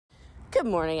Good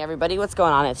morning, everybody. What's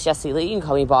going on? It's Jessie Lee. You can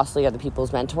call me Boss Lee, or the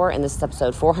People's Mentor, and this is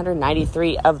episode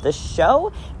 493 of the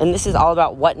show, and this is all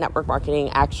about what network marketing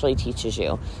actually teaches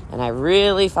you. And I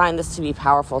really find this to be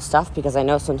powerful stuff because I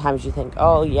know sometimes you think,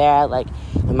 oh yeah, like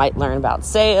I might learn about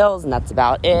sales and that's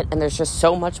about it, and there's just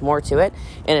so much more to it,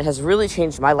 and it has really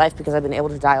changed my life because I've been able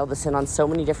to dial this in on so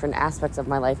many different aspects of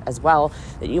my life as well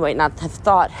that you might not have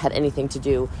thought had anything to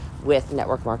do with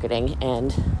network marketing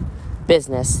and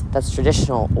business that's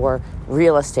traditional, or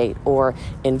real estate, or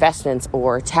investments,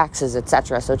 or taxes,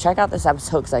 etc. So check out this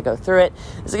episode because I go through it.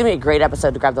 This is going to be a great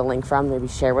episode to grab the link from, maybe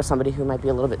share with somebody who might be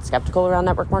a little bit skeptical around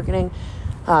network marketing,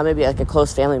 maybe like a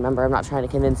close family member. I'm not trying to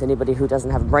convince anybody who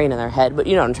doesn't have a brain in their head, but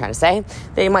you know what I'm trying to say.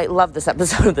 They might love this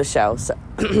episode of the show. So,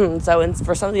 and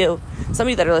for some of you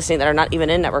that are listening that are not even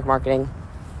in network marketing,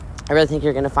 I really think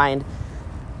you're going to find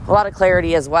a lot of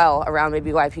clarity as well around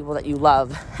maybe why people that you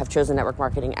love have chosen network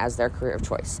marketing as their career of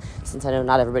choice. Since I know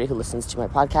not everybody who listens to my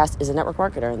podcast is a network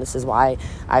marketer, and this is why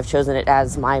I've chosen it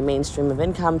as my main stream of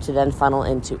income to then funnel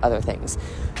into other things.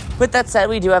 With that said,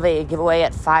 we do have a giveaway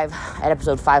at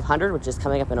episode 500, which is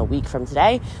coming up in a week from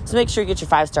today. So make sure you get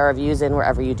your 5-star reviews in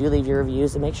wherever you do leave your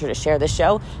reviews, and make sure to share this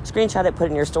show, screenshot it, put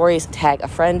it in your stories, tag a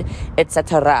friend,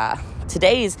 etc.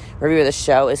 Today's review of the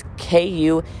show is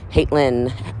KU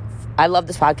Haitlin. I love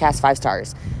this podcast, 5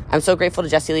 stars. I'm so grateful to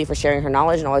Jessie Lee for sharing her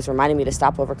knowledge and always reminding me to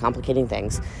stop overcomplicating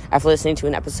things. After listening to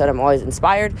an episode, I'm always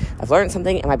inspired. I've learned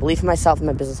something, and my belief in myself and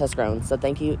my business has grown. So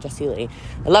thank you, Jessie Lee.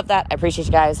 I love that. I appreciate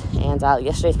you guys. And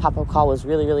yesterday's pop-up call was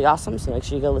really, really awesome. So make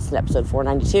sure you go listen to episode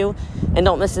 492. And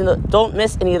don't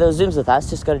miss any of those Zooms with us.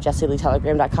 Just go to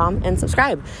jessieleetelegram.com and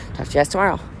subscribe. Talk to you guys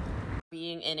tomorrow.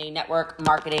 Being in a network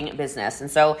marketing business. And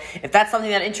so if that's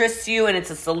something that interests you and it's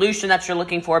a solution that you're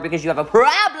looking for because you have a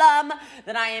problem,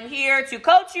 then I am here to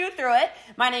coach you through it.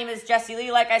 My name is Jessie Lee.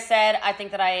 Like I said, I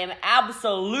think that I am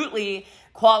absolutely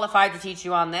qualified to teach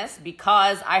you on this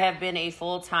because I have been a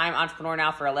full-time entrepreneur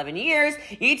now for 11 years.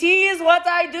 It is what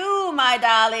I do, my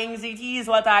darlings. It is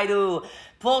what I do.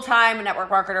 Full-time network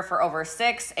marketer for over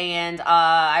 6, and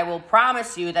I will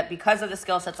promise you that because of the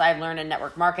skill sets I've learned in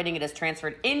network marketing, it has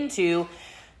transferred into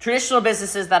traditional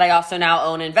businesses that I also now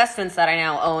own, investments that I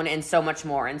now own, and so much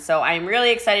more. And so I'm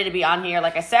really excited to be on here,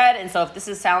 like I said. And so if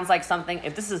this sounds like something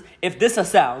like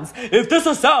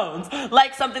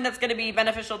something that's going to be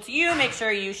beneficial to you, make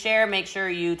sure you share, make sure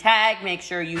you tag, make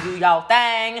sure you do y'all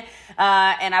thing,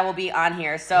 and I will be on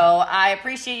here. So I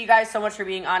appreciate you guys so much for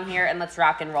being on here, and let's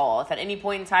rock and roll. If at any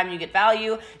point in time you get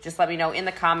value, just let me know in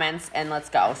the comments, and let's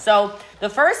go. So the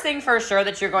first thing for sure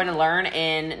that you're going to learn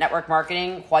in network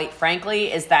marketing, quite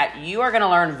frankly, is that you are going to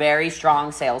learn very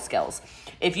strong sales skills.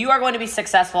 If you are going to be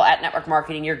successful at network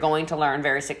marketing, you're going to learn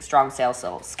very strong sales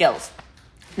skills.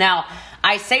 Now,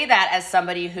 I say that as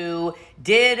somebody who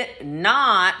did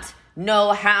not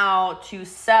know how to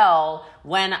sell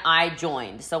when I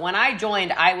joined. So when I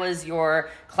joined, I was your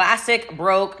classic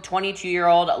broke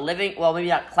 22-year-old living, well, maybe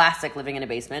not classic living in a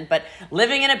basement, but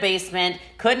living in a basement,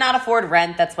 could not afford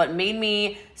rent. That's what made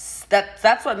me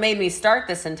start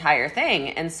this entire thing.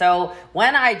 And so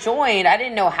when I joined, I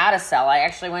didn't know how to sell. I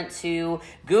actually went to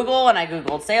Google and I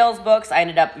Googled sales books. I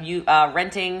ended up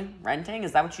renting,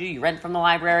 is that what you do? You rent from the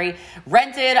library?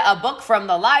 Rented a book from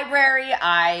the library.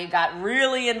 I got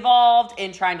really involved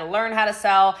in trying to learn how to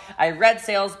sell. I read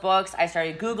sales books. I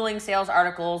started Googling sales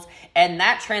articles, and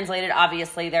that translated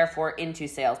obviously therefore into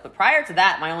sales. But prior to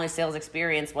that, my only sales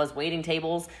experience was waiting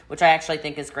tables, which I actually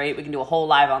think is great. We can do a whole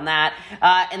live on that.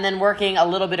 And then working a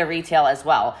little bit of retail as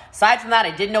well. Aside from that,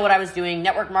 I didn't know what I was doing.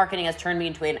 Network marketing has turned me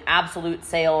into an absolute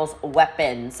sales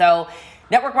weapon. So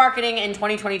network marketing in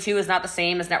 2022 is not the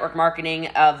same as network marketing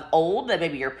of old that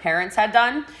maybe your parents had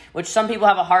done, which some people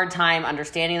have a hard time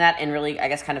understanding that and really, I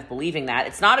guess, kind of believing that.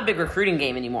 It's not a big recruiting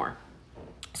game anymore.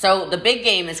 So the big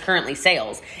game is currently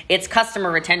sales. It's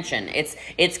customer retention.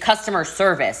 It's customer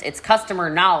service. It's customer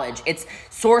knowledge. It's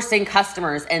sourcing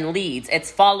customers and leads.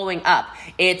 It's following up.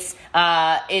 It's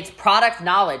product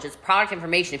knowledge. It's product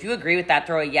information. If you agree with that,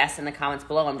 throw a yes in the comments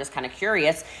below. I'm just kind of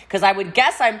curious because I would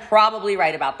guess I'm probably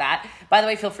right about that. By the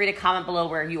way, feel free to comment below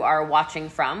where you are watching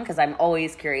from because I'm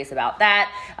always curious about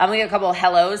that. We have a couple of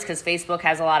hellos because Facebook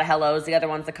has a lot of hellos. The other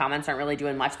ones, the comments aren't really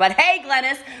doing much. But hey,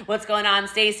 Glennis, what's going on?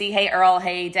 Stacy, hey, Earl,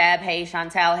 hey, Deb, hey,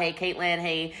 Chantel, hey, Caitlin,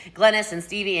 hey, Glennis and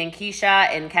Stevie and Keisha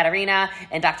and Katarina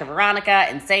and Dr. Veronica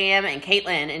and Sam and Caitlin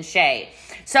and Shay.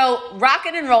 So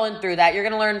rocking and rolling through that, you're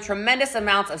going to learn tremendous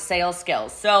amounts of sales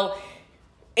skills. So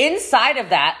Inside of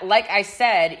that, like I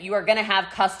said, you are going to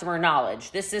have customer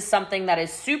knowledge. This is something that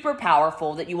is super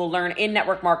powerful that you will learn in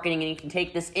network marketing, and you can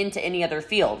take this into any other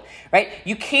field, right?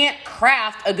 You can't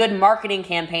craft a good marketing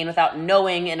campaign without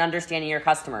knowing and understanding your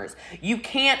customers. You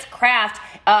can't craft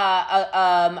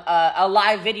a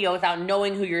live video without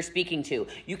knowing who you're speaking to.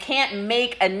 You can't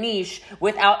make a niche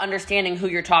without understanding who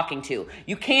you're talking to.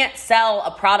 You can't sell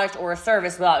a product or a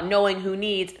service without knowing who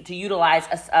needs to utilize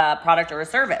a product or a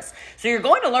service. So you're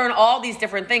going to learn all these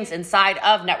different things inside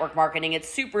of network marketing. It's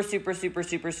super, super, super,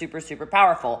 super, super, super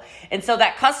powerful. And so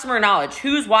that customer knowledge,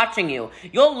 who's watching you,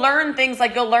 you'll learn things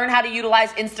like you'll learn how to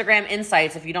utilize Instagram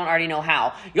Insights if you don't already know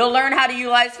how. You'll learn how to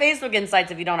utilize Facebook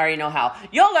Insights if you don't already know how.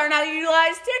 You'll learn how to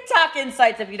utilize TikTok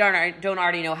Insights if you don't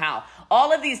already know how.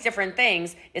 All of these different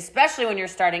things, especially when you're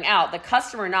starting out, the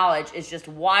customer knowledge is just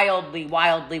wildly,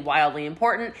 wildly, wildly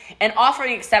important. And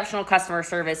offering exceptional customer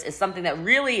service is something that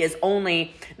really is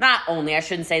I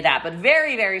shouldn't say that, but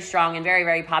very, very strong and very,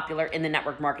 very popular in the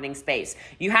network marketing space.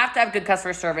 You have to have good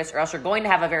customer service, or else you're going to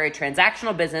have a very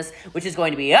transactional business, which is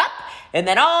going to be up and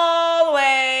then all the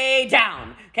way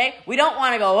down. Okay? We don't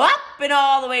want to go up and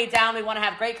all the way down. We want to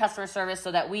have great customer service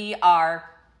so that we are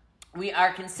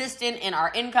consistent in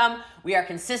our income. We are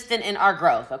consistent in our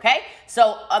growth, okay?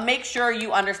 So make sure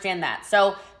you understand that.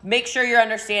 So make sure you're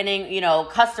understanding,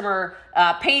 customer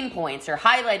pain points. You're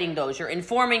highlighting those. You're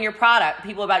informing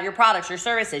people about your products, your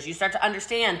services. You start to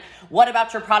understand what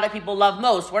about your product people love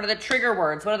most. What are the trigger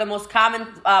words? What are the most common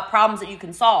problems that you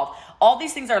can solve? All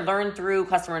these things are learned through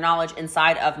customer knowledge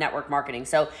inside of network marketing.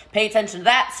 So pay attention to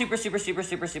that. Super, super, super,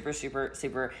 super, super, super,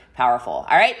 super powerful.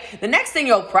 All right. The next thing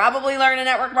you'll probably learn in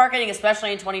network marketing,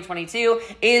 especially in 2022,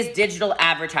 is digital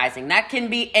advertising. That can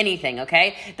be anything.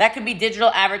 Okay. That could be digital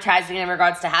advertising in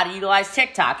regards to how to utilize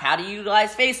TikTok, how to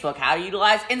utilize Facebook, how to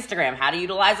utilize Instagram, how to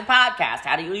utilize a podcast,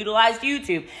 how to utilize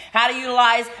YouTube, how to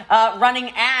utilize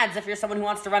running ads if you're someone who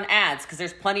wants to run ads, because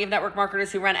there's plenty of network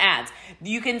marketers who run ads.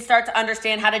 You can start to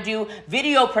understand how to do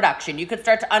video production. You could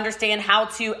start to understand how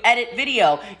to edit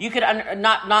video. You could,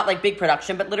 not like big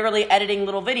production, but literally editing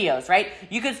little videos, right?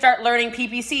 You could start learning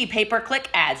PPC, pay-per-click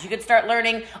ads. You could start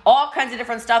learning all kinds of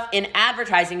different stuff in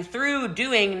advertising through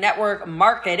doing network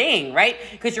marketing, right?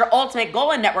 Because your ultimate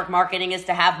goal in network marketing is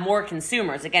to have more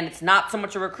consumers. Again, it's not so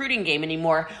much a recruiting game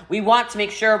anymore. We want to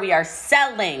make sure we are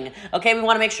selling, okay? We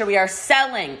want to make sure we are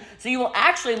selling. So you will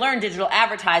actually learn digital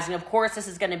advertising. Of course, this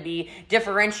is going to be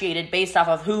differentiated based off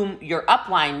of whom your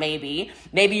upline may be.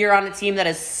 Maybe you're on a team that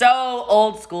is so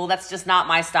old school. That's just not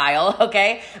my style,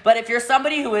 okay? But if you're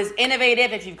somebody who is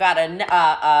innovative, if you've got an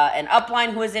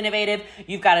upline who is innovative,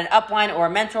 you've got an upline or a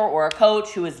mentor or a coach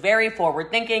who is very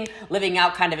forward thinking, living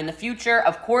out kind of in the future,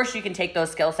 of course you can take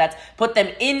those skill sets, put them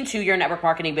into your network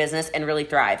marketing business and really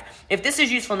thrive. If this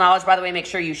is useful knowledge, by the way, make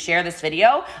sure you share this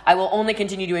video. I will only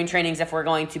continue doing trainings if we're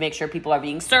going to make sure people are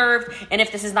being served. And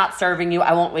if this is not serving you,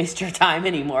 I won't waste your time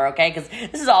anymore, okay? Because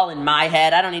this is all in my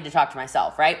head. I don't need to talk to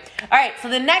myself, right? All right, so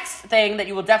the next thing that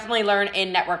you will definitely learn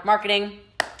in network marketing,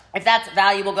 if that's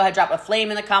valuable, go ahead, drop a flame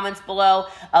in the comments below.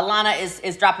 Alana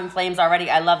is dropping flames already.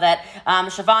 I love that.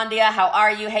 Shavandia, how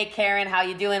are you? Hey, Karen, how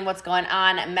you doing? What's going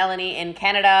on? Melanie in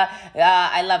Canada.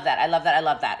 I love that. I love that. I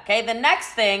love that. Okay, the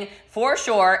next thing for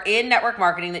sure in network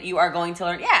marketing that you are going to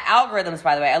learn, algorithms,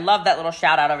 by the way. I love that little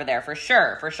shout out over there, for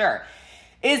sure.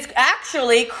 Is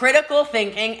actually critical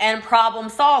thinking and problem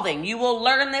solving. You will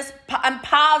learn this, I'm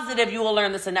positive you will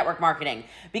learn this in network marketing,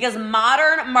 because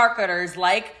modern marketers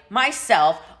like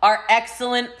myself are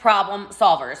excellent problem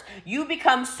solvers. You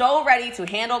become so ready to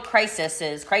handle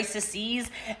crises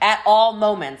at all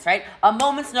moments, right? A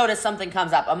moment's notice something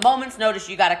comes up. A moment's notice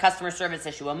you got a customer service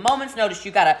issue. A moment's notice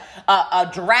you got a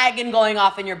dragon going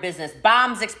off in your business,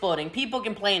 bombs exploding, people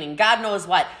complaining, God knows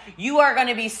what. You are going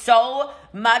to be so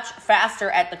much faster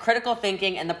at the critical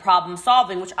thinking and the problem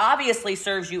solving, which obviously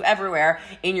serves you everywhere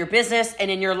in your business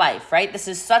and in your life, right? This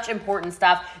is such important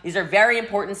stuff. These are very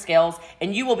important skills,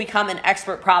 and you will become an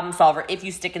expert problem solver if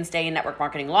you stick and stay in network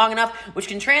marketing long enough, which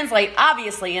can translate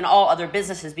obviously in all other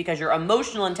businesses, because your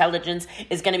emotional intelligence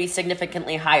is going to be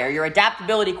significantly higher. Your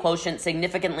adaptability quotient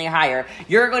significantly higher.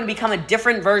 You're going to become a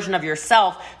different version of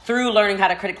yourself through learning how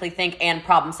to critically think and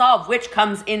problem solve, which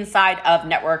comes inside of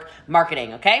network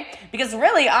marketing, okay? Because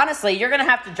really, honestly, you're going to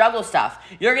have to juggle stuff.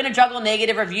 You're going to juggle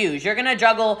negative reviews. You're going to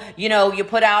juggle, you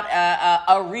put out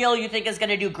a reel you think is going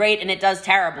to do great and it does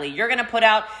terribly. You're going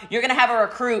to have a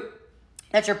recruit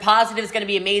that your positive is going to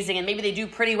be amazing, and maybe they do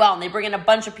pretty well and they bring in a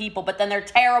bunch of people, but then they're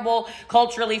terrible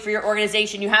culturally for your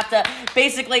organization. You have to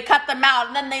basically cut them out,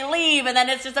 and then they leave, and then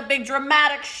it's just a big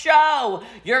dramatic show.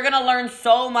 You're going to learn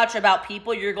so much about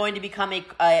people. You're going to become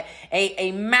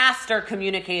a master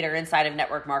communicator inside of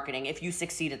network marketing if you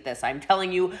succeed at this. I'm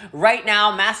telling you right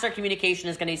now, master communication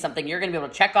is going to be something you're going to be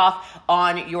able to check off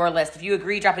on your list. If you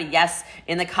agree, drop a yes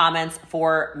in the comments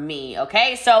for me,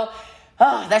 okay? So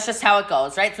that's just how it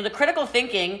goes, right? So the critical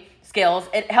thinking skills,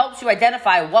 it helps you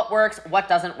identify what works, what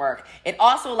doesn't work. It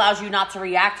also allows you not to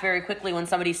react very quickly when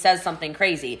somebody says something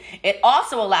crazy. It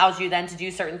also allows you then to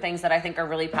do certain things that I think are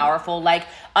really powerful, like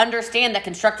understand that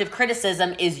constructive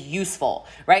criticism is useful,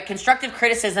 right? Constructive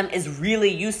criticism is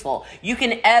really useful. You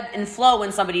can ebb and flow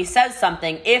when somebody says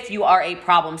something if you are a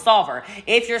problem solver,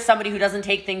 if you're somebody who doesn't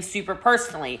take things super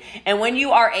personally. And when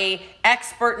you are a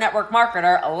expert network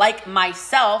marketer like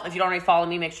myself, if you don't already follow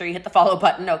me, make sure you hit the follow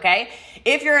button, okay?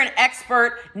 If you're an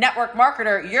expert network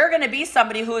marketer, you're going to be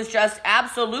somebody who is just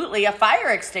absolutely a fire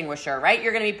extinguisher, right?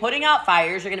 You're going to be putting out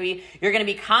fires. You're going to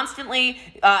be constantly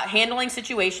handling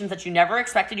situations that you never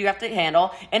expected you have to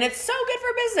handle. And it's so good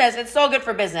for business. It's so good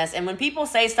for business. And when people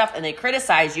say stuff and they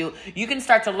criticize you, you can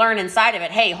start to learn inside of it.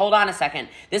 Hey, hold on a second.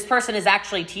 This person is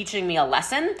actually teaching me a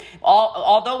lesson.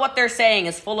 Although what they're saying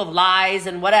is full of lies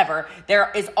and whatever,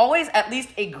 there is always at least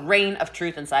a grain of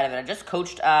truth inside of it. I just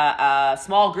coached a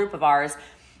small group of ours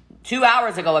 2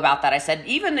 hours ago about that. I said,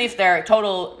 even if they're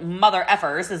total mother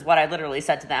effers, is what I literally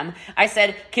said to them. I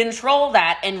said, control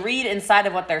that and read inside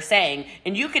of what they're saying.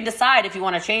 And you can decide if you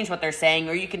want to change what they're saying,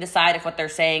 or you can decide if what they're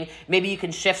saying, maybe you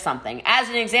can shift something. As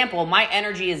an example, my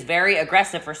energy is very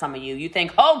aggressive for some of you. You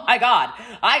think, oh my God,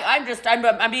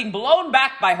 I'm being blown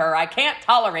back by her. I can't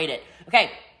tolerate it.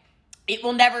 Okay. It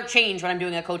will never change when I'm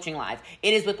doing a coaching live.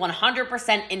 It is with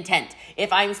 100% intent.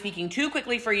 If I am speaking too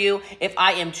quickly for you, if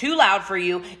I am too loud for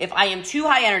you, if I am too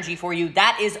high energy for you,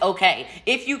 that is okay.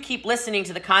 If you keep listening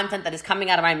to the content that is coming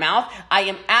out of my mouth, I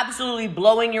am absolutely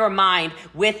blowing your mind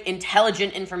with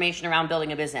intelligent information around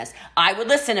building a business. I would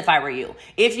listen if I were you.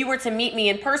 If you were to meet me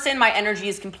in person, my energy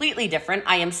is completely different.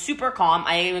 I am super calm.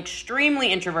 I am extremely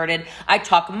introverted. I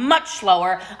talk much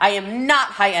slower. I am not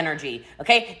high energy.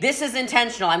 Okay? This is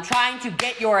intentional. I'm trying to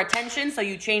get your attention so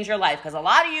you change your life, because a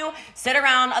lot of you sit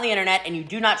around on the internet and you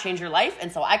do not change your life,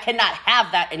 and so I cannot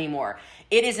have that anymore.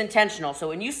 It is intentional. So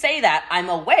when you say that, I'm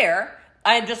aware.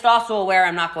 I am just also aware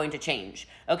I'm not going to change.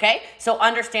 Okay? So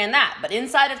understand that. But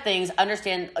inside of things,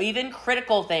 understand even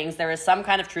critical things, there is some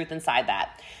kind of truth inside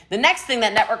that. The next thing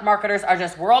that network marketers are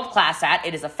just world class at,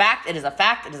 it is a fact, it is a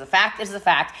fact, it is a fact, it is a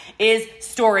fact, is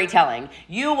storytelling.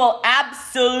 You will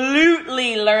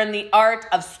absolutely learn the art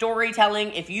of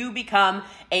storytelling if you become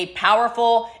a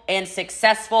powerful and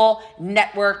successful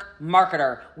network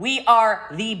marketer. We are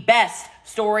the best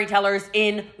storytellers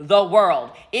in the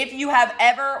world. If you have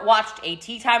ever watched a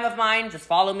tea time of mine, just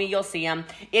follow me, you'll see them.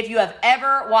 If you have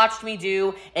ever watched me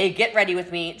do a get ready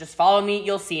with me, just follow me,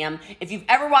 you'll see them. If you've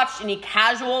ever watched any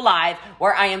casual live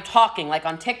where I am talking, like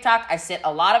on TikTok, I sit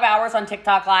a lot of hours on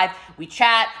TikTok live, we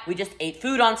chat, we just ate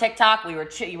food on TikTok, we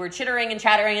were chittering and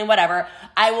chattering and whatever.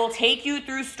 I will take you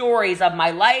through stories of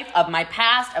my life, of my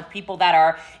past, of people that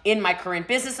are in my current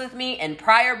business with me, in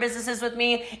prior businesses with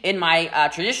me, in my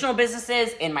traditional businesses,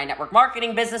 in my network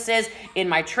marketing businesses, in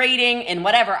my trading, in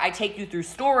whatever. I take you through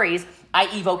stories. I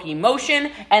evoke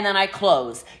emotion, and then I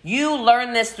close. You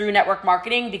learn this through network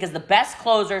marketing because the best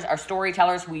closers are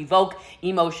storytellers who evoke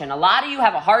emotion. A lot of you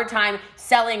have a hard time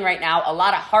selling right now, a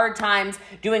lot of hard times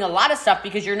doing a lot of stuff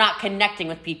because you're not connecting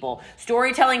with people.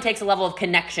 Storytelling takes a level of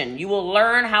connection. You will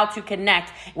learn how to connect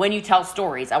when you tell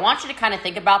stories. I want you to kind of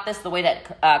think about this the way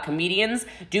that comedians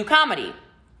do comedy.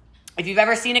 If you've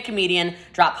ever seen a comedian,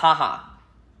 drop ha-ha.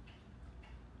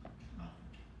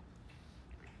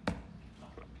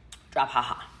 Drop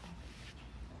haha.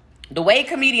 The way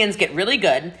comedians get really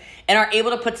good and are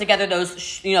able to put together those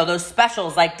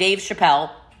specials like Dave Chappelle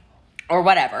or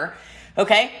whatever,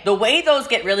 okay? The way those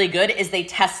get really good is they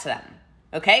test them,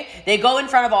 okay? They go in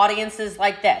front of audiences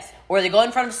like this, or they go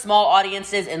in front of small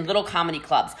audiences in little comedy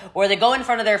clubs, or they go in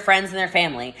front of their friends and their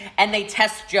family, and they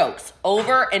test jokes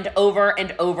over and over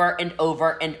and over and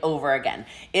over and over again.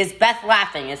 Is Beth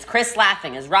laughing? Is Chris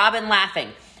laughing? Is Robin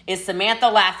laughing? Is Samantha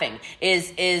laughing?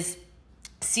 Is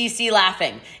Cece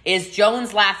laughing? Is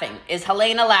Jones laughing? Is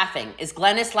Helena laughing? Is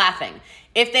Glennis laughing?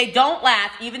 If they don't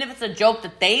laugh, even if it's a joke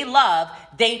that they love,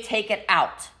 they take it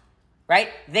out, right?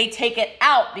 They take it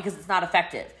out because it's not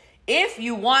effective. If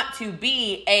you want to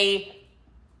be a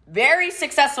very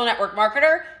successful network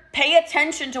marketer, Pay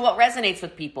attention to what resonates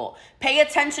with people. Pay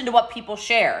attention to what people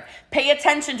share. Pay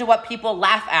attention to what people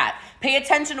laugh at. Pay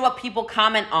attention to what people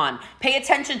comment on. Pay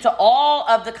attention to all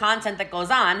of the content that goes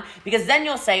on, because then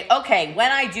you'll say, okay,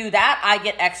 when I do that, I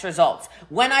get X results.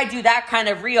 When I do that kind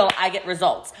of reel, I get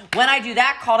results. When I do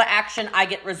that call to action, I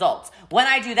get results. When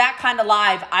I do that kind of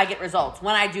live, I get results.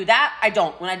 When I do that, I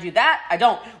don't. When I do that, I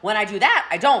don't. When I do that,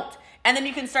 I don't. And then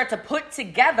you can start to put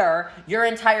together your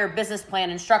entire business plan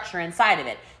and structure inside of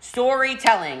it.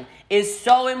 Storytelling is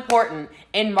so important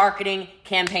in marketing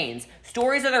campaigns.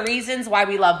 Stories are the reasons why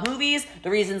we love movies, the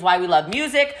reasons why we love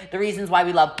music, the reasons why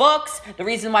we love books, the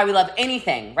reason why we love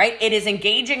anything, right? It is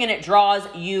engaging and it draws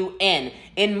you in.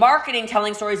 In marketing,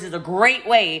 telling stories is a great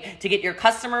way to get your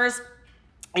customers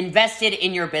invested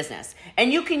in your business.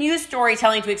 And you can use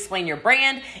storytelling to explain your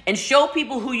brand and show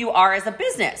people who you are as a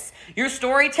business. Your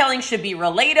storytelling should be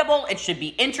relatable. It should be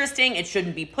interesting. It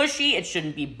shouldn't be pushy. It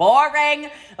shouldn't be boring.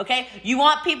 Okay? You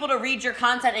want people to read your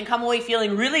content and come away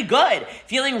feeling really good,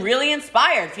 feeling really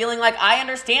inspired, feeling like I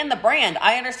understand the brand.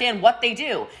 I understand what they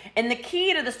do. And the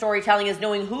key to the storytelling is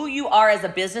knowing who you are as a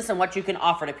business and what you can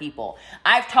offer to people.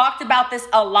 I've talked about this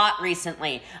a lot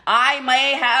recently. I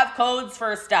may have codes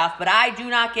for stuff, but I do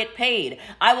not get paid.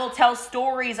 I will tell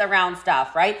stories around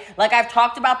stuff, right? Like I've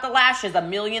talked about the lashes a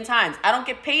million times. I don't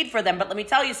get paid for them, but let me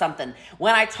tell you something.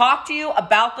 When I talk to you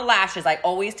about the lashes, I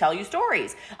always tell you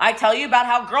stories. I tell you about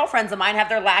how girlfriends of mine have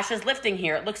their lashes lifting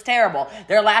here. It looks terrible.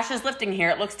 Their lashes lifting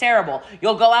here. It looks terrible.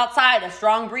 You'll go outside. A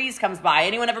strong breeze comes by.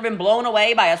 Anyone ever been blown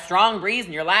away by a strong breeze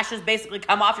and your lashes basically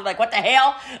come off? You're like, what the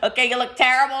hell? Okay, you look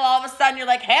terrible. All of a sudden, you're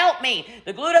like, help me.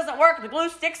 The glue doesn't work. The glue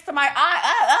sticks to my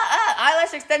eye.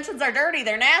 Eyelash extensions are dirty.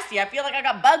 They're nasty. I feel like I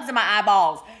got bugs in my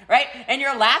eyeballs, right? And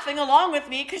you're laughing along with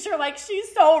me because you're like,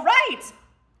 she's so right.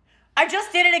 I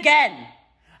just did it again.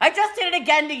 I just did it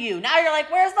again to you. Now you're like,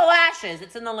 where's the lashes?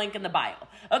 It's in the link in the bio.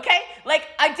 Okay? Like,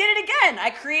 I did it again. I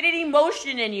created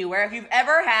emotion in you where if you've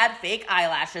ever had fake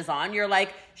eyelashes on, you're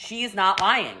like, she's not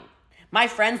lying. My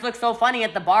friends look so funny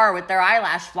at the bar with their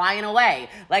eyelash flying away.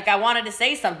 Like, I wanted to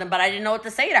say something, but I didn't know what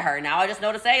to say to her. Now I just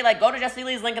know to say, like, go to Jessie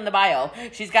Lee's link in the bio.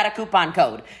 She's got a coupon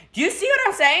code. Do you see what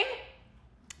I'm saying?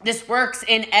 This works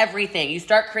in everything. You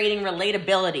start creating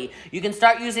relatability. You can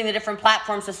start using the different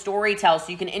platforms to storytell so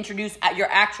you can introduce your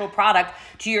actual product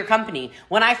to your company.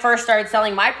 When I first started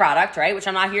selling my product, right, which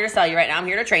I'm not here to sell you right now, I'm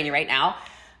here to train you right now,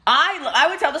 I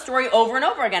would tell the story over and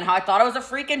over again, how I thought it was a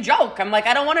freaking joke. I'm like,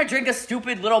 I don't want to drink a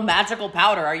stupid little magical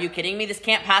powder. Are you kidding me? This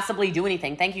can't possibly do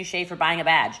anything. Thank you, Shay, for buying a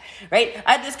badge, right?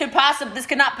 This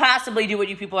could not possibly do what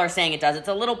you people are saying it does. It's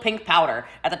a little pink powder.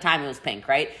 At the time, it was pink,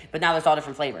 right? But now there's all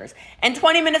different flavors. And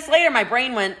 20 minutes later, my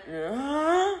brain went,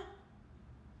 and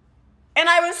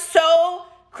I was so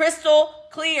crystal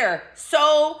clear,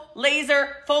 so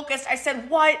laser focused. I said,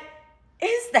 what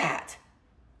is that?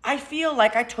 I feel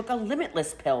like I took a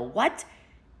Limitless pill.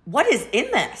 What is in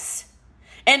this?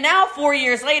 And now 4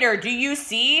 years later, do you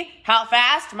see how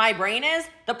fast my brain is?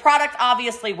 The product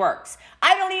obviously works.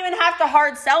 I don't even have to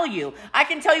hard sell you. I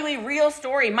can tell you a real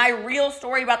story. My real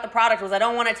story about the product was I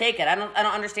don't want to take it. I don't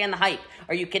understand the hype.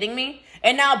 Are you kidding me?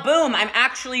 And now, boom, I'm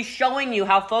actually showing you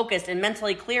how focused and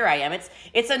mentally clear I am.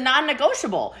 It's a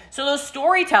non-negotiable. So those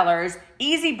storytellers,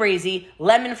 easy breezy,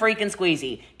 lemon freaking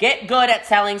squeezy. Get good at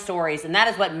telling stories, and that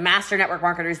is what master network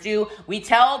marketers do. We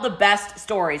tell the best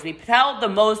stories. We tell the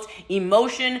most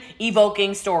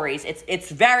emotion-evoking stories. It's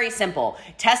very simple.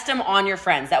 Test them on your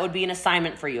friends. That would be an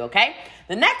assignment for you, okay?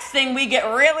 The next thing we get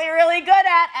really, really good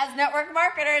at as network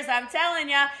marketers, I'm telling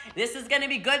you, this is going to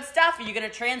be good stuff. You're going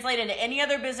to translate into any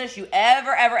other business you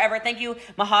ever. Thank you,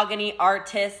 Mahogany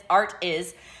Art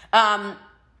is.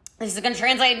 This is going to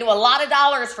translate into a lot of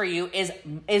dollars for you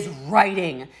is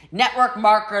writing. Network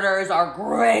marketers are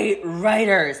great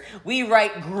writers. We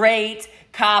write great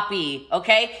copy,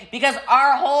 okay? Because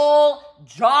our whole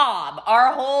job,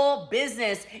 our whole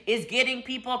business is getting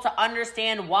people to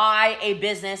understand why a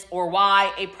business or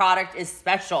why a product is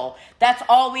special. That's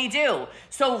all we do.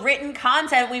 So written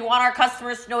content, we want our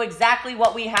customers to know exactly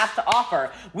what we have to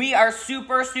offer. We are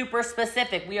super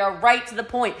specific. We are right to the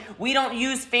point. We don't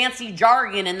use fancy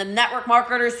jargon, and the network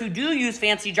marketers who do use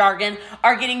fancy jargon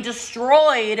are getting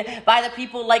destroyed by the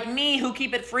people like me who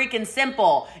keep it freaking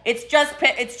simple. It's just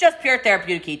pure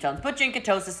therapeutic ketones. Put you in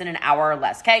ketosis in an hour or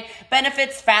less, okay?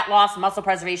 Benefits, fat loss, muscle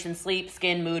preservation, sleep,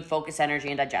 skin, mood, focus, energy,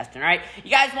 and digestion, all right?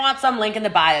 You guys want some link in the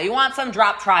bio. You want some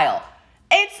drop trial.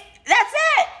 That's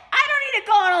it. I don't need to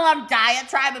go on a long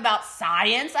diatribe about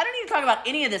science. I don't need to talk about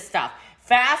any of this stuff.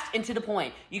 fast and to the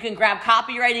point. You can grab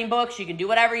copywriting books. You can do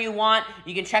whatever you want.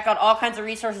 You can check out all kinds of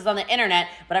resources on the internet.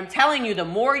 But I'm telling you, the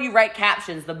more you write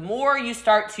captions, the more you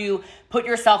start to put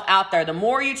yourself out there, the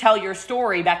more you tell your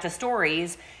story, back to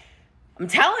stories, I'm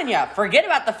telling you, forget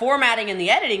about the formatting and the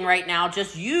editing right now.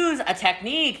 Just use a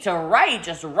technique to write.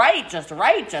 Just write.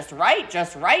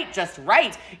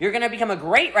 You're going to become a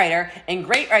great writer, and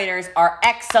great writers are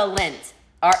excellent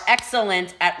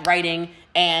at writing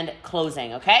and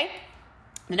closing, okay?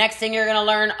 The next thing you're going to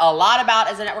learn a lot about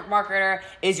as a network marketer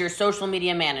is your social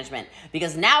media management.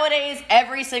 Because nowadays,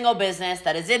 every single business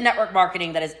that is in network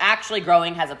marketing that is actually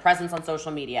growing has a presence on social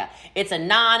media. It's a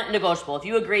non-negotiable. If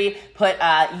you agree, put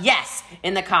yes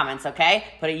in the comments, okay?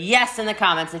 Put a yes in the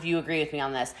comments if you agree with me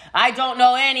on this. I don't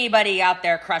know anybody out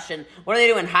there crushing. What are they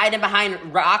doing? Hiding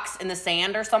behind rocks in the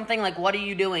sand or something? Like, what are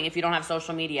you doing if you don't have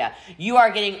social media? You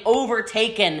are getting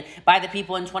overtaken by the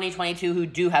people in 2022 who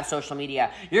do have social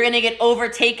media. You're going to get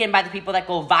overtaken by the people that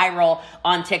go viral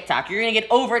on TikTok. You're going to get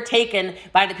overtaken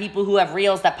by the people who have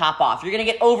reels that pop off. You're going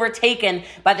to get overtaken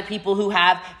by the people who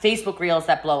have Facebook reels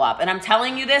that blow up. And I'm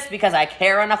telling you this because I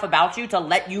care enough about you to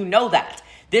let you know that.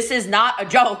 This is not a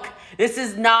joke. This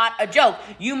is not a joke.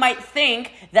 You might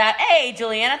think that, hey,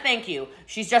 Juliana, thank you.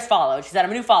 She's just followed. She said,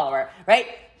 I'm a new follower, right?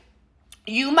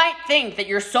 You might think that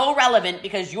you're so relevant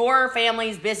because your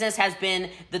family's business has been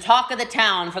the talk of the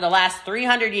town for the last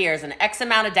 300 years and X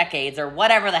amount of decades or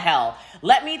whatever the hell.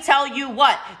 Let me tell you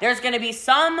what, there's going to be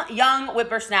some young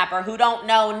whippersnapper who don't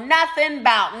know nothing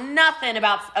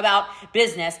about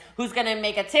business, who's going to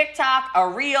make a TikTok, a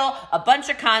reel, a bunch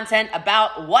of content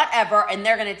about whatever, and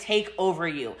they're going to take over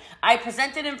you. I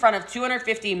presented in front of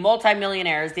 250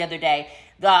 multimillionaires the other day.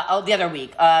 The other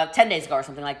week, 10 days ago or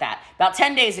something like that, about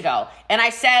 10 days ago. And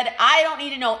I said, I don't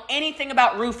need to know anything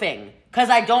about roofing because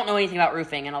I don't know anything about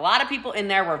roofing. And a lot of people in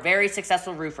there were very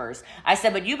successful roofers. I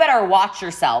said, but you better watch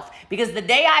yourself because the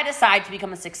day I decide to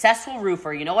become a successful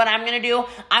roofer, you know what I'm going to do?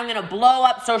 I'm going to blow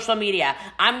up social media.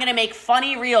 I'm going to make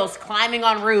funny reels climbing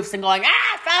on roofs and going,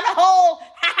 found a hole.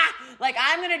 Like,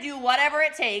 I'm going to do whatever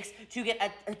it takes to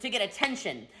get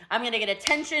attention. I'm going to get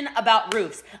attention about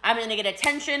roofs. I'm going to get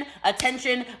attention. And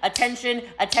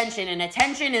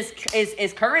attention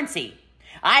is currency.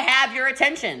 I have your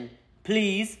attention,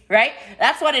 please, right?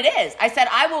 That's what it is. I said,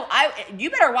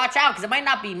 you better watch out because it might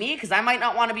not be me because I might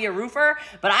not want to be a roofer,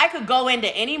 but I could go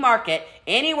into any market,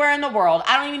 anywhere in the world.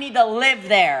 I don't even need to live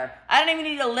there.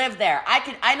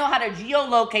 I know how to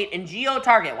geolocate and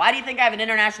geo-target. Why do you think I have an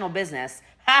international business?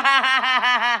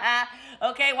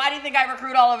 Okay, why do you think I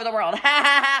recruit all over the world?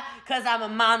 Because I'm a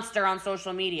monster on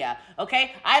social media.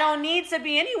 Okay, I don't need to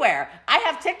be anywhere. I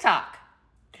have TikTok.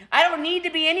 I don't need to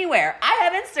be anywhere. I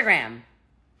have Instagram.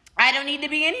 I don't need to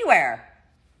be anywhere.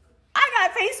 I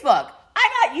got Facebook. I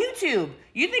got YouTube.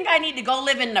 You think I need to go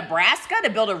live in Nebraska to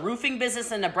build a roofing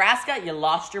business in Nebraska? You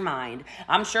lost your mind.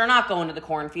 I'm sure not going to the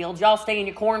cornfields. Y'all stay in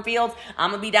your cornfields. I'm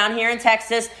going to be down here in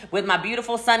Texas with my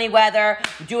beautiful sunny weather,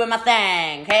 doing my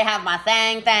thing. Okay, have my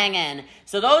thangin'.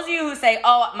 So those of you who say,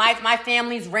 oh, my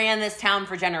family's ran this town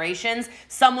for generations,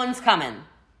 someone's coming.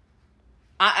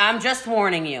 I'm just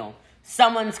warning you.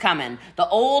 Someone's coming. The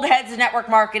old heads of network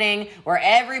marketing where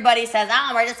everybody says,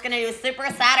 we're just going to do Super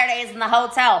Saturdays in the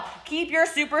hotel. Keep your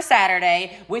Super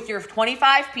Saturday with your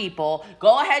 25 people.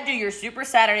 Go ahead, do your Super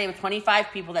Saturday with 25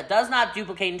 people. That does not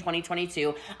duplicate in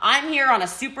 2022. I'm here on a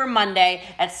Super Monday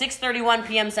at 6:31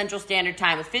 p.m. Central Standard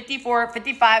Time with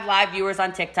 55 live viewers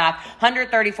on TikTok,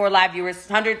 134 live viewers,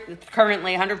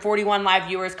 141 live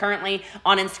viewers currently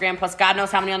on Instagram, plus God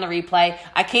knows how many on the replay.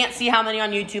 I can't see how many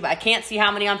on YouTube. I can't see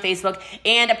how many on Facebook.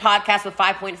 And a podcast with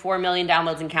 5.4 million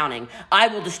downloads and counting. I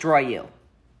will destroy you.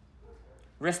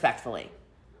 Respectfully.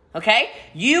 Okay?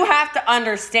 You have to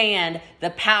understand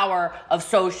the power of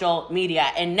social media.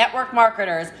 And network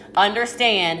marketers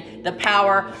understand the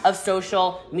power of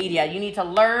social media. You need to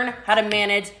learn how to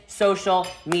manage social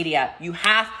media. You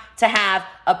have to have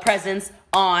a presence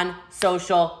on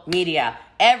social media.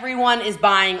 Everyone is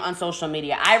buying on social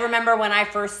media. I remember when I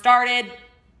first started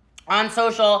on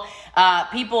social,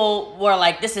 people were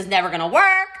like, this is never going to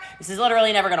work. This is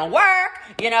literally never going to work,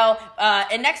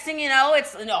 and next thing you know,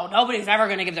 nobody's ever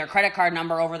going to give their credit card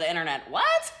number over the internet.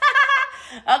 What?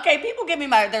 Okay, people give me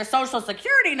their social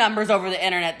security numbers over the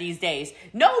internet these days.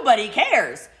 Nobody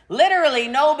cares. Literally,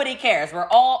 nobody cares. We're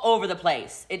all over the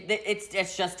place.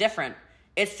 It's just different.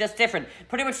 It's just different.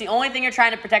 Pretty much the only thing you're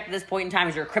trying to protect at this point in time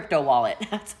is your crypto wallet.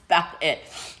 That's about it.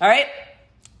 All right?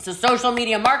 So social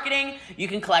media marketing, you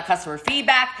can collect customer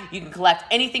feedback, you can collect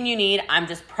anything you need. I'm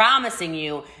just promising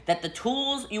you that the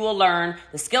tools you will learn,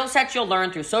 the skill sets you'll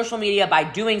learn through social media by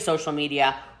doing social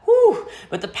media whew.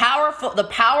 But the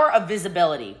power of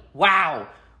visibility. Wow.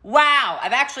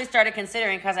 I've actually started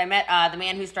considering, because I met the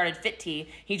man who started FitTea.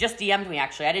 He just DM'd me,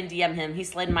 actually. I didn't DM him. He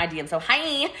slid in my DM. So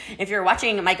hi, if you're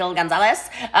watching, Michael Gonzalez.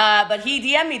 But he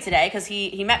DM'd me today because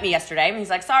he met me yesterday. And he's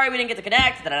like, sorry, we didn't get to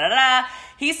connect.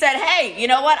 He said, hey, you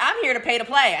know what? I'm here to pay to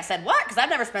play. I said, what? Because I've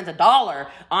never spent $1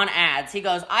 on ads. He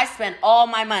goes, I spent all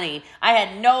my money. I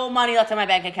had no money left in my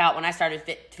bank account when I started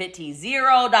FitTea.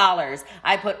 $0.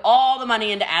 I put all the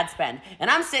money into ad spend. And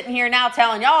I'm sitting here now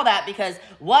telling y'all that because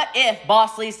what if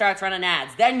Boss Lee starts running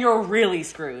ads? Then you're really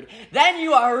screwed. Then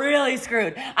you are really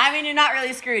screwed. I mean, you're not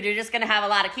really screwed. You're just going to have a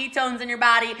lot of ketones in your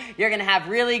body. You're going to have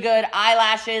really good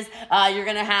eyelashes. You're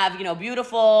going to have,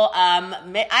 beautiful,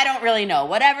 I don't really know.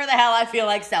 Whatever the hell I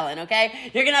feel like selling, okay?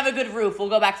 You're going to have a good roof. We'll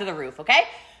go back to the roof, okay?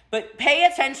 But pay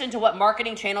attention to what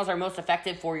marketing channels are most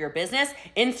effective for your business.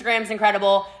 Instagram's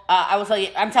incredible. I will tell you,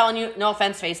 I'm telling you, no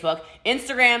offense, Facebook.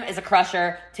 Instagram is a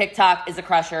crusher. TikTok is a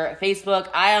crusher. Facebook,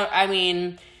 I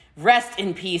mean, rest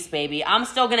in peace, baby. I'm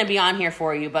still going to be on here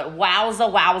for you, but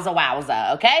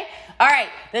wowza, okay? All right,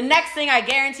 the next thing I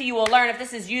guarantee you will learn, if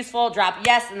this is useful, drop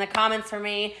yes in the comments for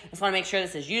me. Just want to make sure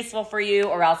this is useful for you,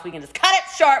 or else we can just cut it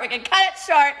short. We can cut it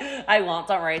short. I won't,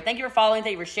 don't worry. Thank you for following.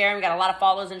 Thank you for sharing. We got a lot of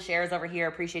follows and shares over here.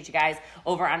 Appreciate you guys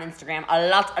over on Instagram. A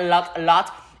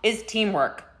lot is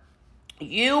teamwork.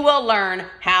 You will learn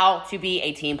how to be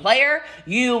a team player.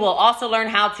 You will also learn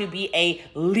how to be a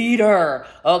leader,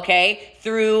 okay,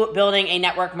 through building a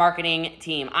network marketing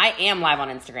team. I am live on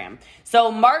Instagram. So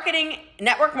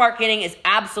network marketing is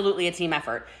absolutely a team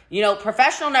effort.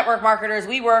 Professional network marketers,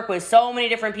 we work with so many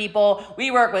different people.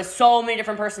 We work with so many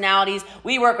different personalities.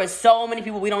 We work with so many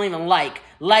people we don't even like.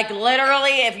 Like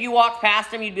literally, if you walked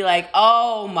past them, you'd be like,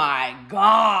 oh my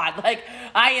God. Like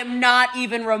I am not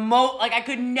even remote. Like I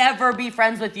could never be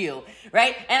friends with you,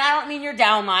 right? And I don't mean your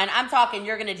downline. I'm talking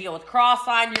you're going to deal with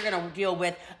crossline. You're going to deal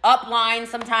with upline.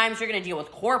 Sometimes you're going to deal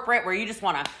with corporate where you just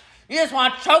want to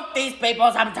choke these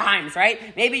people sometimes,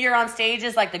 right? Maybe you're on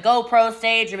stages like the GoPro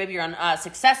stage, or maybe you're on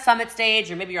Success Summit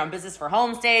stage, or maybe you're on Business for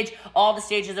Home stage. All the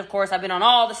stages, of course. I've been on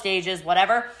all the stages,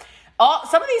 whatever.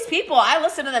 Some of these people, I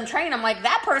listen to them train. I'm like,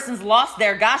 that person's lost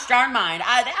their gosh darn mind.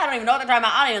 I don't even know what they're talking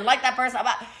about. I don't even like that person.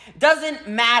 Doesn't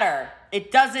matter.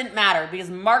 It doesn't matter, because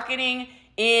marketing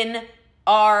in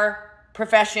our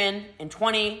profession in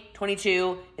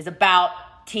 2022 is about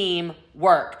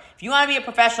teamwork. If you want to be a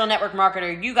professional network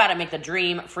marketer, you got to make the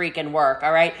dream freaking work,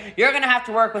 all right? You're going to have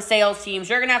to work with sales teams.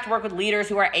 You're going to have to work with leaders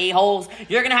who are a-holes.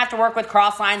 You're going to have to work with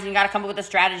cross lines, and you got to come up with a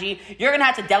strategy. You're going to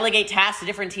have to delegate tasks to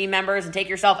different team members and take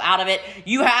yourself out of it.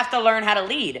 You have to learn how to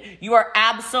lead. You are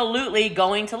absolutely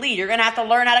going to lead. You're going to have to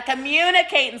learn how to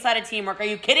communicate inside of teamwork. Are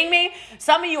you kidding me?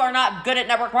 Some of you are not good at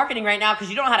network marketing right now because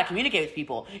you don't know how to communicate with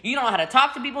people. You don't know how to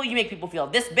talk to people. You make people feel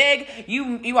this big.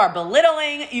 You are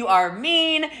belittling. You are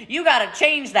mean. You got to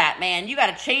change that, man. You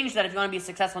got to change that if you want to be a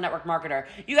successful network marketer.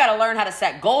 You got to learn how to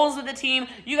set goals with the team.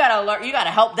 You got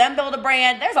to help them build a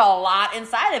brand. There's a lot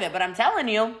inside of it, but I'm telling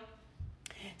you,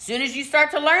 as soon as you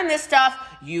start to learn this stuff,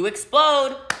 you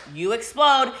explode.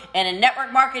 And in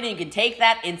network marketing, you can take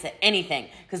that into anything.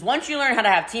 Because once you learn how to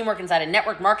have teamwork inside of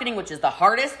network marketing, which is the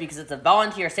hardest because it's a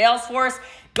volunteer sales force,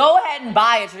 go ahead and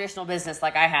buy a traditional business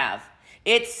like I have.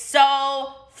 It's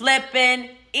so flippin'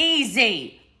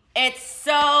 easy. It's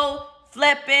so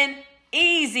flippin'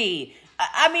 easy.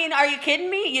 I mean, are you kidding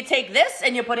me? You take this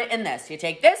and you put it in this. You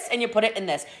take this and you put it in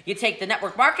this. You take the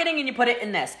network marketing and you put it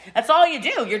in this. That's all you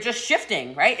do. You're just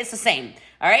shifting, right? It's the same.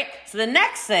 All right. So the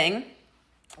next thing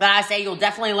that I say you'll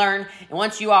definitely learn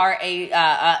once you are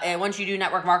once you do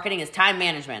network marketing is time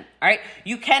management. All right.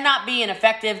 You cannot be an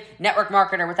effective network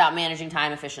marketer without managing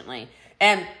time efficiently.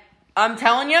 And I'm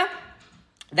telling you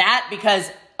that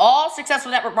because all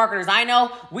successful network marketers I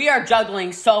know, we are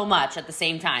juggling so much at the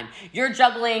same time. You're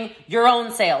juggling your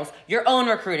own sales, your own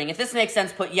recruiting. If this makes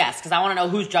sense, put yes, because I want to know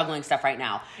who's juggling stuff right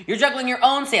now. You're juggling your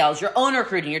own sales, your own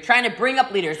recruiting. You're trying to bring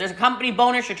up leaders. There's a company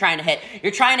bonus you're trying to hit.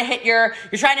 You're trying to hit your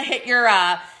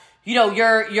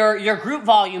group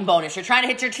volume bonus. You're trying to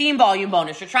hit your team volume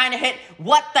bonus. You're trying to hit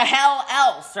what the hell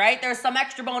else, right? There's some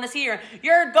extra bonus here.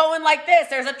 You're going like this.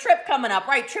 There's a trip coming up,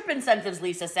 right? Trip incentives,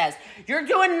 Lisa says. You're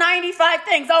doing 95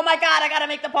 things. Oh my God, I got to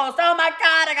make the post. Oh my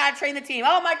God, I got to train the team.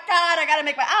 Oh my God, I got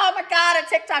to oh my God, a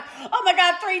TikTok. Oh my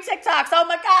God, 3 TikToks. Oh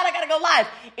my God, I got to go live.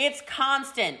 It's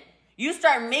constant. You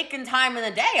start making time in the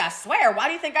day, I swear. Why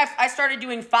do you think I started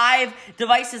doing 5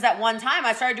 devices at one time?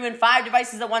 I started doing 5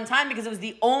 devices at one time because it was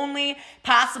the only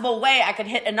possible way I could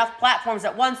hit enough platforms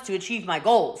at once to achieve my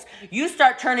goals. You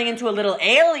start turning into a little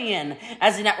alien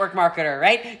as a network marketer,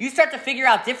 right? You start to figure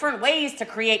out different ways to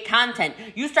create content.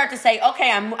 You start to say,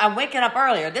 okay, I'm waking up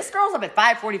earlier. This girl's up at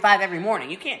 5:45 every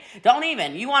morning.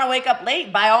 You want to wake up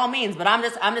late, by all means, but I'm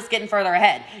just getting further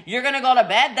ahead. You're going to go to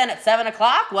bed then at 7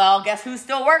 o'clock? Well, guess who's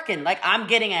still working? Like, I'm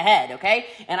getting ahead, okay?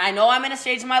 And I know I'm in a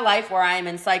stage of my life where I am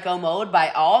in psycho mode by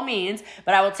all means,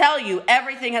 but I will tell you,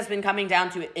 everything has been coming down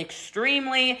to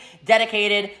extremely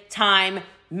dedicated time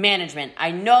management.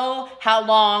 I know how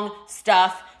long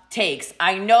stuff takes.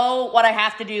 I know what I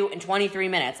have to do in 23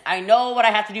 minutes. I know what I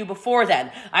have to do before then.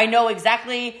 I know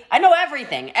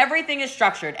everything. Everything is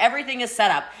structured. Everything is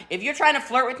set up. If you're trying to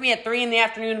flirt with me at 3 in the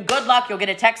afternoon, good luck. You'll get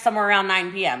a text somewhere around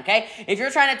 9 p.m., okay? If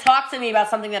you're trying to talk to me about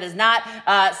something that is not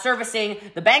servicing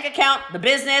the bank account, the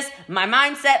business, my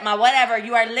mindset, my whatever,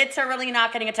 you are literally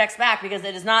not getting a text back because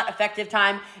it is not effective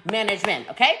time management,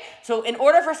 okay? So in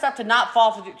order for stuff to not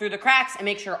fall through the cracks and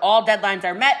make sure all deadlines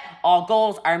are met, all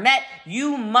goals are met,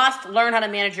 you must learn how to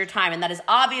manage your time. And that is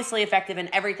obviously effective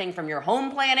in everything from your home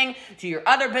planning to your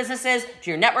other businesses, to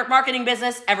your network marketing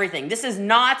business, everything. This is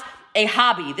not a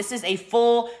hobby. This is a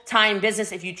full-time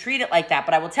business if you treat it like that.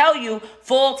 But I will tell you,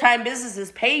 full-time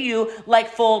businesses pay you like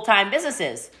full-time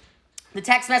businesses. The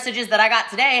text messages that I got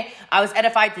today, I was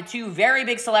edified to 2 very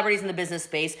big celebrities in the business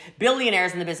space,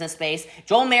 billionaires in the business space.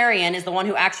 Joel Marion is the one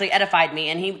who actually edified me,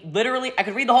 and he literally, I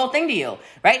could read the whole thing to you,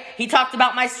 right? He talked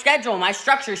about my schedule, my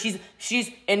structure.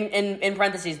 She's in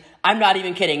parentheses, I'm not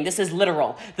even kidding. This is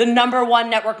literal. The #1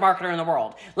 network marketer in the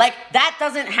world. Like, that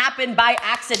doesn't happen by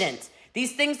accident.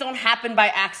 These things don't happen by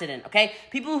accident, okay?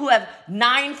 People who have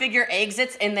 9-figure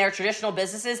exits in their traditional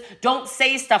businesses don't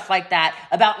say stuff like that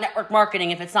about network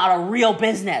marketing if it's not a real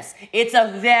business. It's a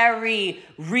very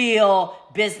real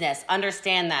business.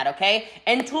 Understand that, okay?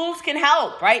 And tools can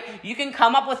help, right? You can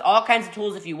come up with all kinds of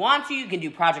tools if you want to. You can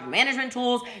do project management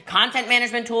tools, content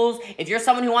management tools. If you're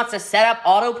someone who wants to set up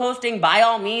auto posting, by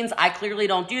all means. I clearly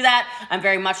don't do that. I'm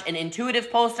very much an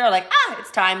intuitive poster. Like,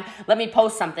 it's time. Let me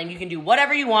post something. You can do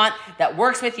whatever you want that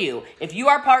works with you. If you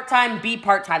are part-time, be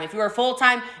part-time. If you are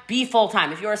full-time, be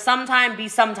full-time. If you are sometime, be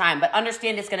sometime. But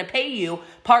understand it's going to pay you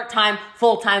part-time,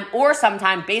 full-time, or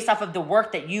sometime based off of the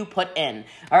work that you put in.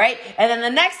 All right? And then the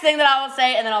next thing that I will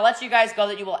say, and then I'll let you guys go,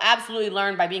 that you will absolutely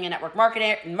learn by being a network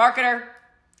marketer,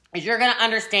 is you're going to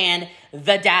understand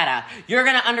the data. You're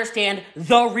going to understand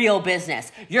the real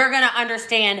business. You're going to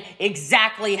understand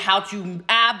exactly how to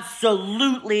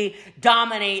absolutely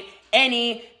dominate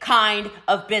any kind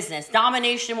of business.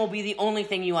 Domination will be the only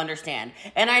thing you understand.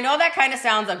 And I know that kind of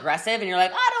sounds aggressive and you're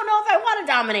like, I don't know if I want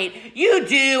to dominate. You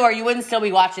do, or you wouldn't still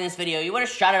be watching this video. You would have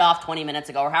shut it off 20 minutes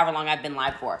ago or however long I've been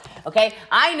live for. Okay?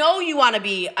 I know you want to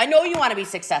be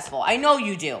successful. I know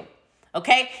you do.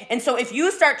 Okay? And so if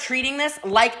you start treating this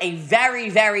like a very,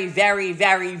 very, very,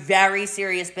 very, very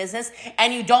serious business,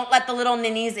 and you don't let the little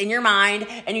ninnies in your mind,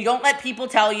 and you don't let people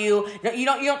tell you, you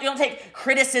don't take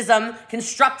criticism,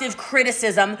 constructive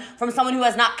criticism from someone who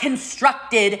has not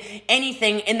constructed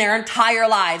anything in their entire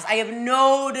lives. I have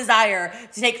no desire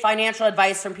to take financial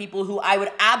advice from people who I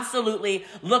would absolutely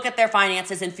look at their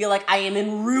finances and feel like I am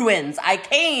in ruins. I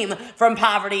came from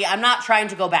poverty. I'm not trying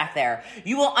to go back there.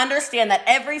 You will understand that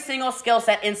every single skill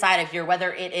set inside of here,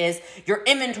 whether it is your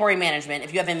inventory management,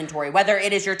 if you have inventory, whether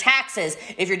it is your taxes,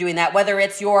 if you're doing that, whether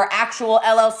it's your actual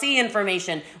LLC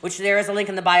information, which there is a link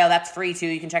in the bio, that's free too.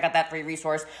 You can check out that free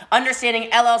resource.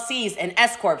 Understanding LLCs and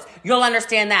S-Corps, you'll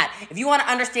understand that. If you want to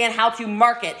understand how to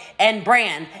market and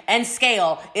brand and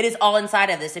scale, it is all inside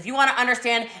of this. If you want to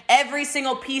understand every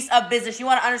single piece of business, you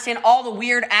want to understand all the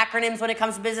weird acronyms when it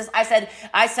comes to business. I said,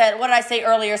 what did I say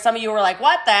earlier? Some of you were like,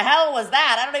 what the hell was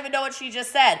that? I don't even know what she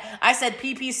just said. I said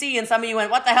PPC, and some of you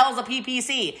went, what the hell is a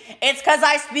PPC? It's because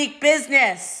I speak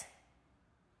business.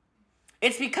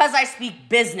 It's because I speak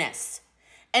business.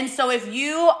 And so if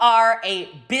you are a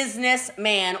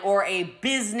businessman or a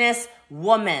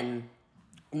businesswoman,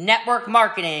 network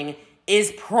marketing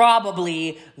is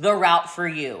probably the route for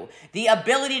you. The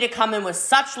ability to come in with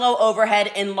such low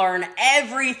overhead and learn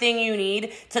everything you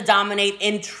need to dominate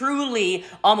in truly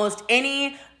almost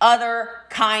any other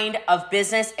kind of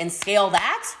business and scale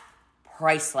that,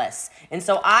 priceless. And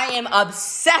so I am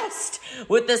obsessed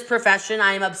with this profession.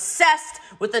 I am obsessed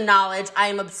with the knowledge. I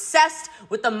am obsessed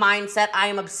with the mindset. I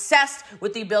am obsessed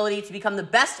with the ability to become the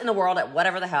best in the world at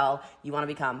whatever the hell you want to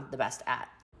become the best at.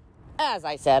 As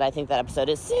I said, I think that episode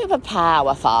is super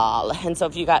powerful. And so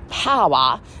if you got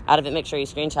power out of it, make sure you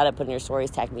screenshot it, put in your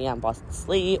stories, tag me on Boss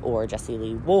Lee or Jessie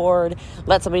Lee Ward.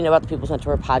 Let somebody know about the People's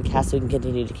Mentor podcast so we can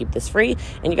continue to keep this free.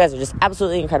 And you guys are just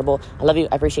absolutely incredible. I love you.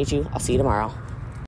 I appreciate you. I'll see you tomorrow.